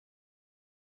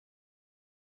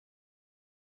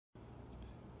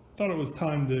thought it was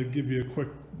time to give you a quick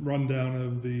rundown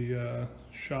of the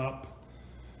shop.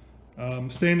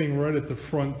 Standing right at the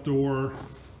front door,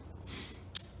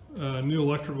 a new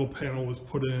electrical panel was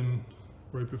put in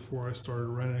right before I started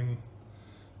renting,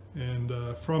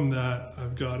 and from that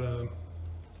I've got a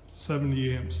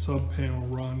 70 amp sub panel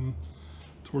run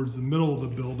towards the middle of the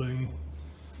building.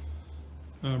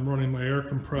 I'm running my air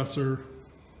compressor.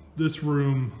 This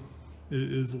room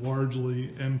is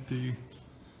largely empty.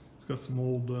 It's got some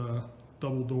old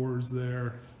double doors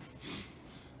there.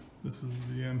 This is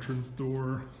the entrance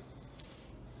door.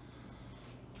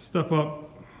 Step up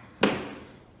a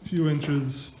few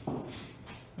inches.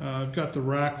 I've got the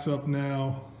racks up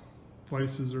now.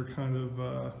 Vices are kind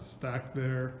of stacked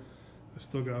there. I've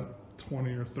still got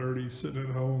 20 or 30 sitting at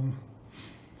home.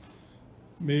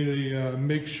 Made a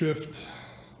makeshift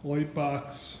light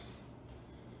box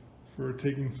for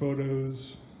taking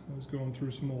photos. I was going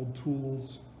through some old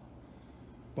tools,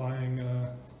 buying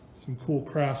some cool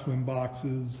Craftsman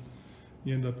boxes.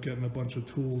 You end up getting a bunch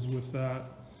of tools with that.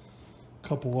 A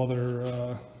couple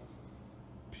other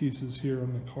pieces here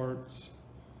on the carts.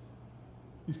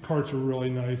 These carts are really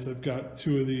nice. I've got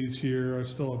 2 of these here. I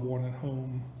still have 1 at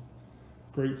home.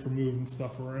 Great for moving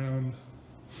stuff around.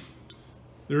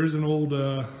 There is an old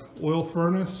oil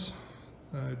furnace.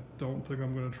 I don't think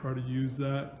I'm going to try to use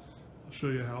that. I'll show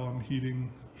you how I'm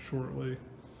heating shortly.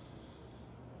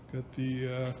 Got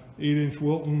the 8-inch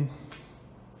Wilton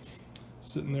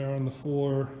sitting there on the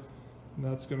floor, and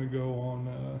that's going to go on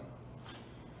a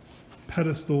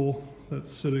pedestal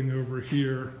that's sitting over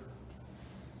here.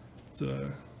 It's a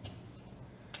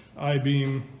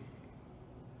I-beam.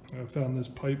 I found this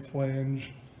pipe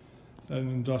flange at an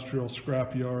industrial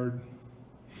scrap yard,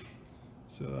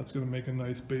 so that's going to make a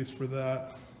nice base for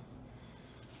that.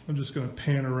 I'm just going to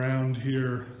pan around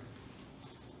here.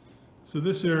 So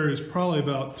this area is probably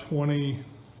about 20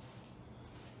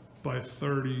 by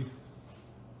 30,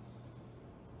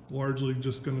 largely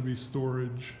just going to be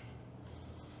storage.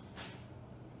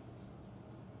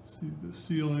 See the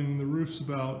ceiling, the roof's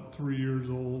about 3 years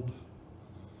old.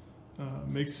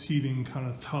 Makes heating kind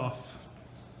of tough.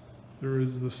 There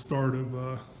is the start of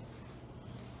a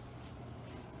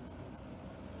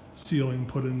ceiling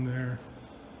put in there.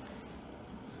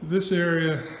 This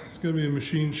area is going to be a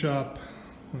machine shop.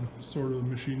 Sort of a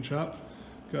machine shop.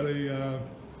 Got a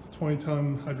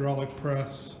 20-ton hydraulic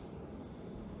press.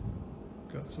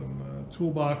 Got some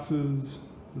toolboxes.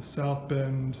 The South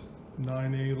Bend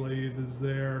 9A lathe is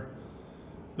there.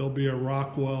 There'll be a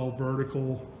Rockwell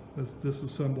vertical that's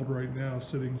disassembled right now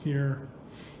sitting here.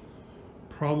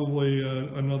 Probably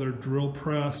another drill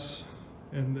press.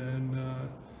 And then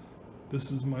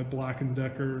this is my Black &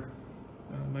 Decker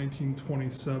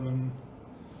 1927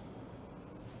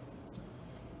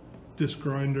 disc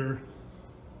grinder.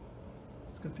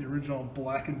 It's got the original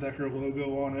Black & Decker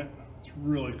logo on it. It's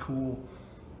really cool.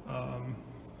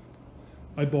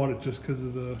 I bought it just because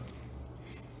of the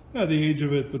age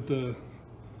of it, but the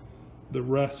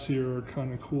rests here are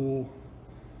kind of cool.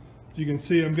 As you can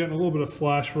see, I'm getting a little bit of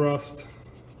flash rust.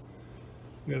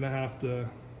 I'm gonna have to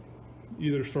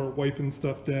either start wiping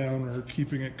stuff down or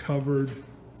keeping it covered.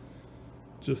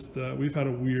 Just we've had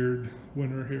a weird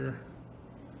winter here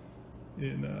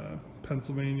in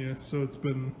Pennsylvania, so it's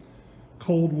been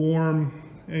cold, warm.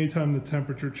 Anytime the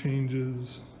temperature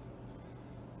changes,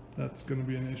 that's going to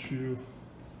be an issue.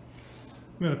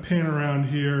 I'm going to pan around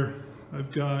here.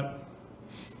 I've got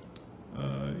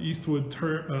Eastwood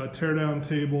teardown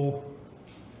table.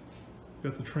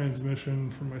 Got the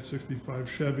transmission from my 65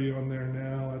 Chevy on there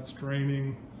now. That's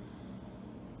draining.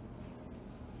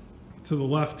 To the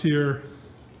left here,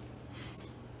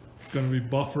 going to be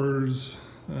buffers.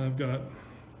 I've got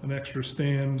an extra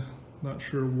stand. Not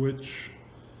sure which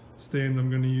stand I'm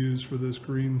going to use for this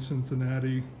green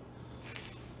Cincinnati.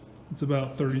 It's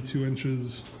about 32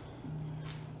 inches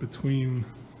between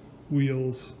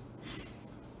wheels.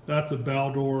 That's a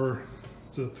Baldor.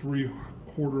 It's a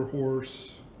 3/4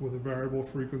 horse with a variable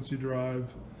frequency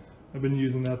drive. I've been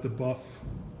using that to buff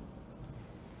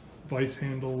vice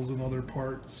handles and other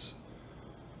parts.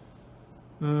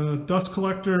 Dust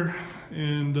collector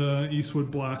and Eastwood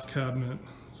blast cabinet.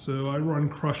 So I run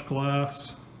crushed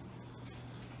glass.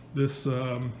 This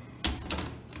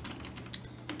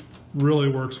really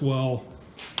works well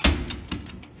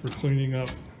for cleaning up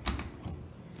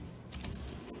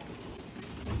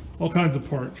all kinds of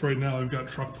parts. Right now I've got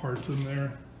truck parts in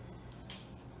there.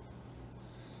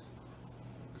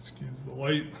 Excuse the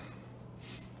light.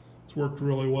 It's worked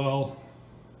really well.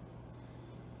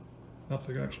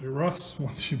 Nothing actually rusts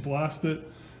once you blast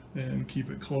it and keep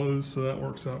it closed, so that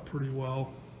works out pretty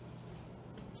well.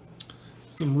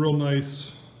 Some real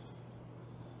nice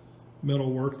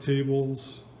metal work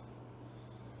tables.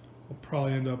 I'll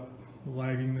probably end up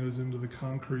lagging those into the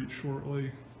concrete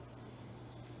shortly.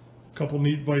 A couple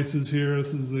neat vices here.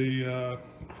 This is a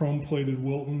chrome-plated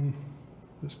Wilton.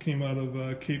 This came out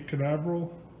of Cape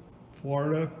Canaveral,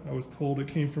 Florida. I was told it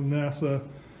came from NASA.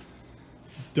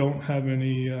 Don't have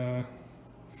any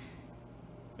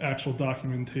actual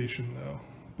documentation though,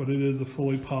 but it is a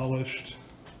fully polished.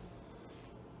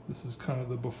 This is kind of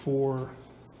the before.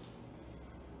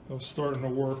 I was starting to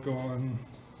work on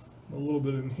a little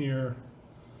bit in here.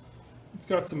 It's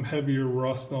got some heavier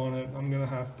rust on it. I'm gonna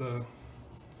have to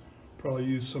probably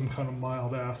use some kind of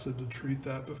mild acid to treat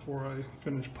that before I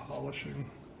finish polishing.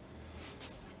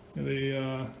 And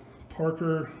a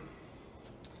Parker,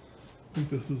 I think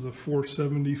this is a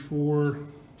 474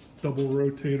 double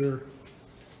rotator.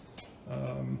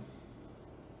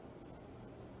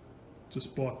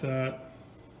 Just bought that.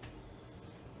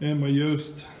 And my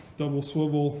Yost double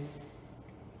swivel,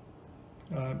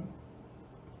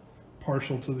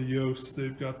 partial to the Yost.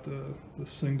 They've got the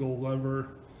single lever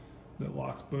that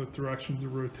locks both directions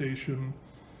of rotation.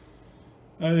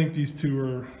 I think these two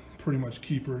are pretty much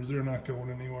keepers. They're not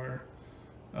going anywhere.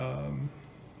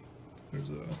 There's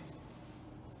a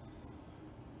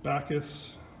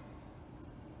Bacchus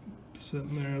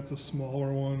sitting there. It's a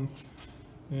smaller one.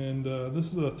 And this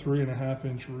is a 3.5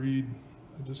 inch reed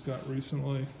I just got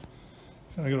recently.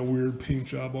 Kind of got a weird paint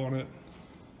job on it.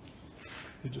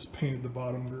 They just painted the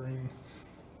bottom green.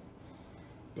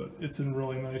 But it's in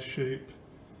really nice shape.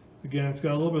 Again, it's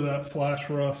got a little bit of that flash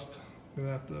rust. I'm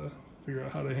gonna have to figure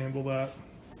out how to handle that.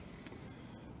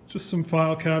 Just some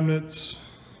file cabinets,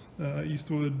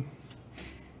 Eastwood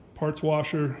parts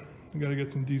washer. I gotta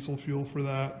get some diesel fuel for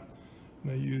that.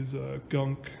 And I use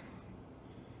gunk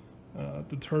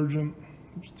detergent.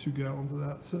 There's 2 gallons of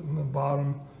that sitting in the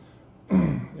bottom.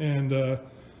 And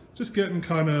just getting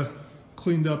kind of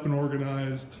cleaned up and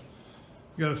organized.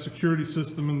 We got a security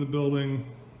system in the building.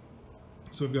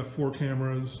 So I've got 4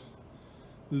 cameras.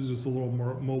 This is just a little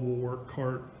more mobile work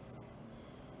cart.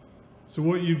 So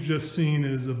what you've just seen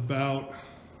is about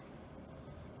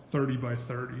 30 by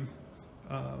 30.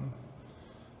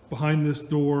 Behind this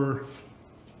door,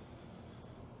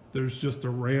 there's just a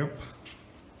ramp.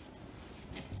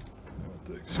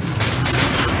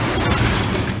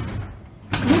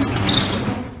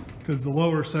 Because the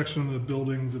lower section of the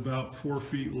building is about 4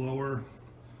 feet lower.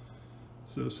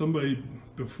 So somebody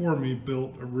before me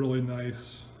built a really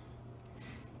nice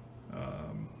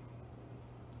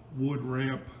wood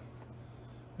ramp.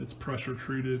 It's pressure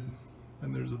treated,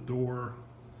 and there's a door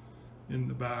in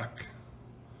the back.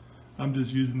 I'm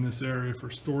just using this area for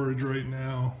storage right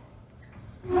now.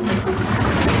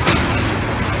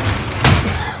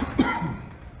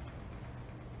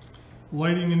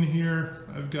 Lighting in here,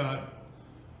 I've got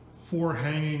 4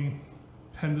 hanging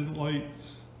pendant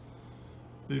lights.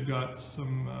 They've got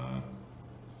some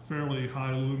fairly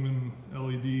high lumen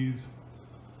LEDs.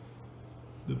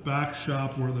 The back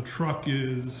shop where the truck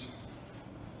is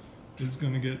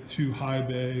going to get 2 high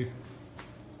bay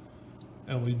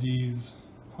LEDs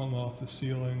hung off the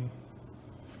ceiling.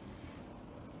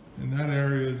 And that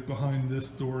area is behind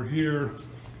this door here.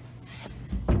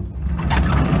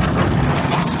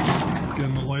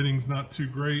 Again, the lighting's not too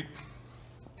great.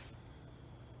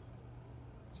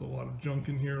 There's a lot of junk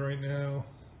in here right now.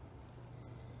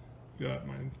 Got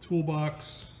my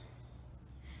toolbox.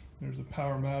 There's a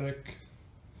Powermatic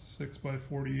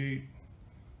 6x48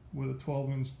 with a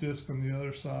 12-inch disc on the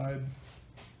other side.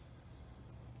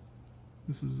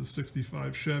 This is the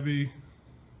 65 Chevy.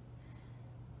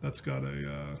 That's got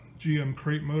a GM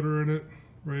crate motor in it,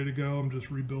 ready to go. I'm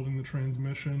just rebuilding the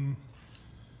transmission.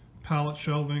 Pallet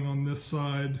shelving on this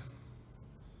side.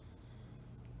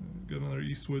 Got another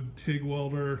Eastwood TIG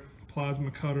welder,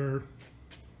 plasma cutter.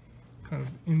 Kind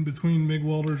of in between MIG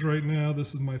welders right now.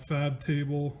 This is my fab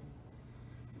table.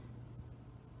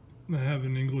 I have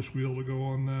an English wheel to go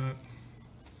on that.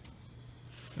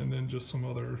 And then just some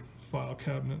other file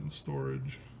cabinet and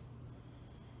storage.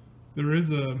 There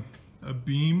is a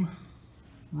beam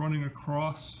running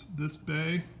across this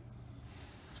bay.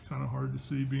 It's kind of hard to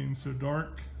see being so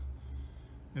dark.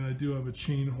 And I do have a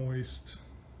chain hoist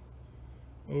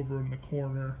over in the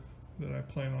corner that I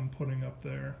plan on putting up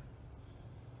there.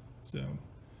 So,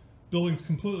 building's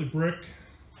completely brick.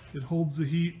 It holds the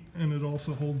heat and it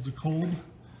also holds the cold.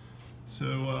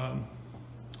 So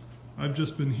I've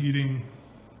just been heating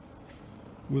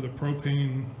with a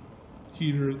propane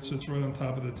heater. It sits right on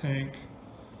top of the tank.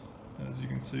 As you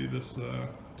can see, this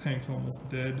tank's almost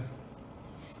dead.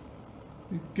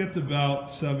 It gets about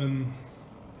 7-8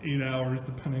 hours,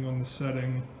 depending on the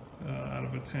setting, out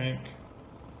of a tank.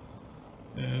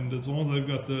 And as long as I've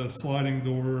got the sliding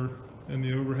door and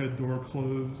the overhead door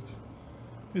closed,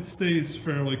 it stays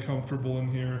fairly comfortable in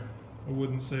here. I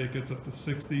wouldn't say it gets up to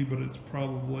 60, but it's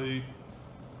probably,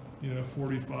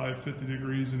 45, 50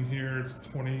 degrees in here. It's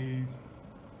 20,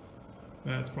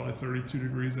 it's probably 32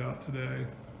 degrees out today.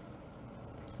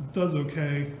 So it does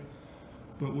okay,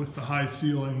 but with the high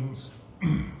ceilings,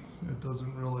 it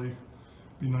doesn't really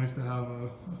be nice to have a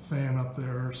fan up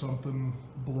there or something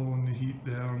blowing the heat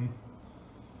down.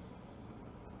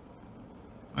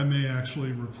 I may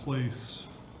actually replace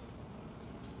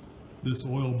this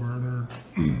oil burner.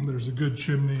 There's a good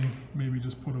chimney, maybe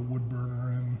just put a wood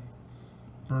burner in,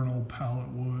 burn old pallet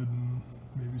wood and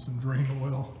maybe some drain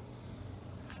oil.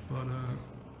 But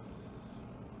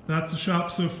that's the shop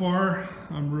so far.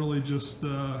 I'm really just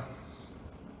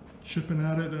chipping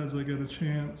at it as I get a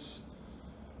chance.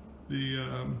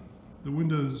 The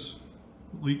windows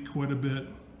leak quite a bit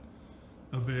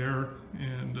of air,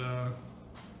 and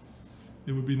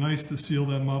it would be nice to seal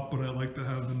them up, but I like to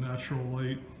have the natural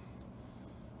light,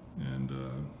 and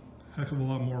a heck of a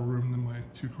lot more room than my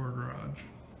 2-car garage.